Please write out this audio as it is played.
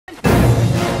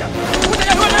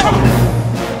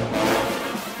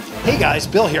Hey guys,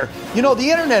 Bill here. You know, the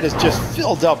internet is just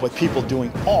filled up with people doing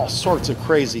all sorts of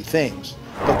crazy things.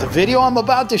 But the video I'm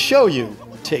about to show you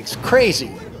takes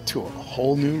crazy to a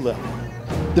whole new level.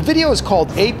 The video is called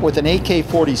Ape with an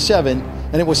AK-47,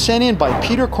 and it was sent in by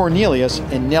Peter Cornelis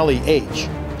and Nelly H.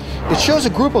 It shows a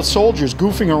group of soldiers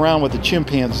goofing around with a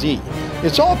chimpanzee.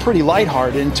 It's all pretty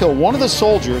lighthearted until one of the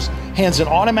soldiers hands an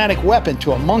automatic weapon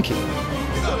to a monkey.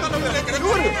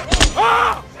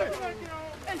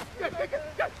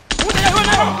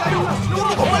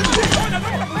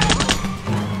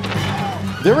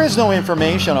 There is no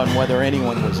information on whether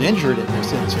anyone was injured in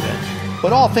this incident,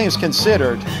 but all things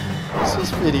considered, is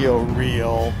this video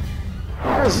real?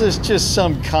 Or is this just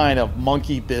some kind of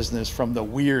monkey business from the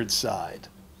weird side?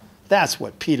 That's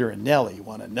what Peter and Nelly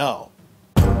want to know.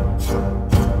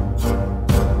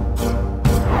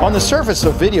 On the surface,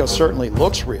 the video certainly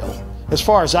looks real. As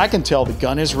far as I can tell, the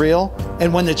gun is real,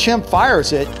 and when the chimp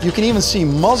fires it, you can even see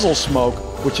muzzle smoke,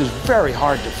 which is very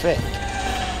hard to fake.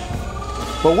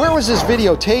 But where was this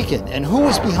video taken, and who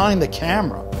was behind the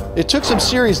camera? It took some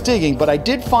serious digging, but I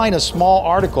did find a small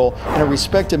article in a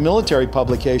respected military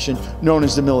publication known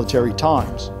as the Military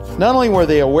Times. Not only were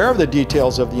they aware of the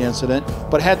details of the incident,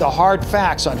 but had the hard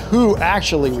facts on who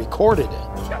actually recorded it.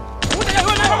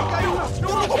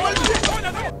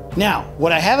 Now,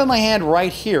 what I have in my hand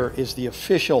right here is the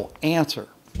official answer.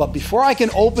 But before I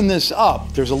can open this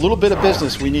up, there's a little bit of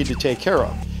business we need to take care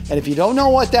of. And if you don't know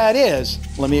what that is,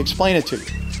 let me explain it to you.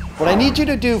 What I need you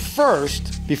to do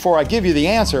first, before I give you the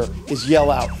answer, is yell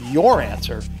out your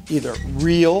answer, either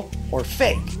real or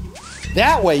fake.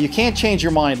 That way you can't change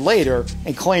your mind later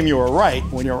and claim you were right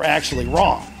when you're actually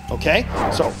wrong, okay?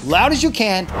 So loud as you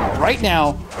can, right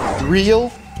now, real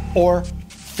or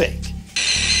fake.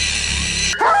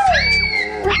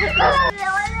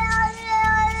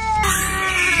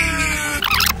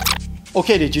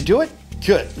 Okay, did you do it?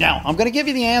 Good. Now, I'm going to give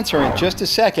you the answer in just a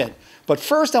second, but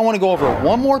first I want to go over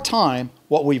one more time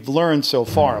what we've learned so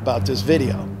far about this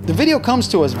video. The video comes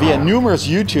to us via numerous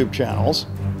YouTube channels.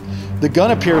 The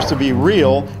gun appears to be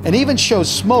real and even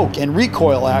shows smoke and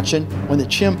recoil action when the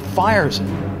chimp fires it.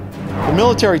 The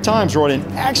Military Times wrote an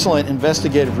excellent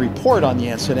investigative report on the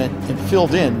incident and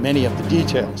filled in many of the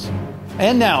details.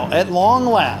 And now, at long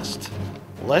last,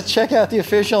 let's check out the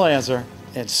official answer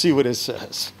and see what it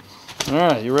says. All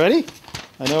right, you ready?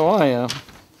 I know I am.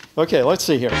 Okay, let's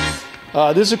see here.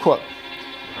 This is a quote.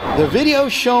 The video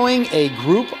showing a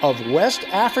group of West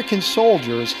African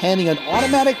soldiers handing an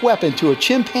automatic weapon to a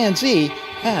chimpanzee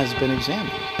has been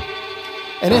examined.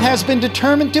 And it has been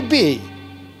determined to be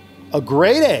a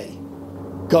grade A,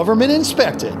 government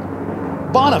inspected,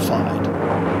 bona fide.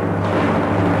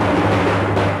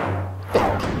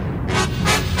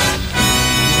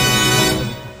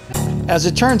 As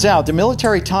it turns out, the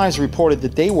Military Times reported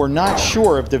that they were not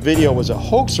sure if the video was a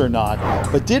hoax or not,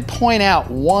 but did point out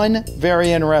one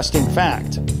very interesting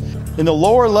fact. In the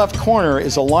lower left corner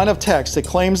is a line of text that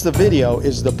claims the video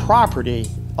is the property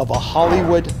of a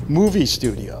Hollywood movie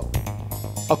studio.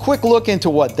 A quick look into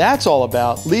what that's all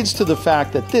about leads to the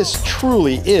fact that this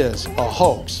truly is a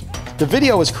hoax. The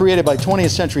video was created by 20th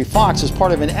Century Fox as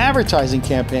part of an advertising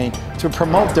campaign to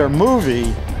promote their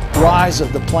movie, Rise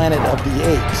of the Planet of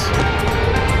the Apes.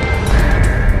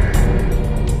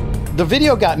 The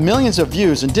video got millions of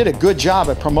views and did a good job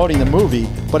at promoting the movie,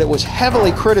 but it was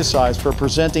heavily criticized for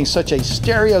presenting such a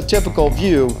stereotypical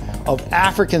view of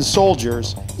African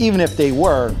soldiers, even if they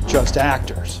were just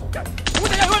actors.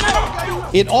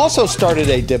 It also started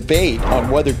a debate on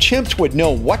whether chimps would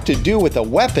know what to do with a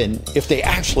weapon if they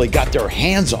actually got their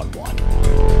hands on one.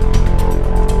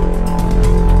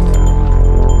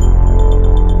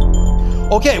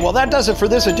 Okay, well that does it for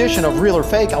this edition of Real or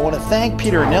Fake. I want to thank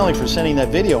Peter and Nelly for sending that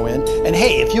video in. And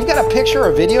hey, if you've got a picture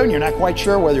or video and you're not quite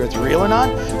sure whether it's real or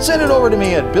not, send it over to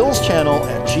me at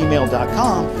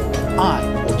billschannel@gmail.com.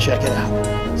 I will check it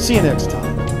out. See you next time.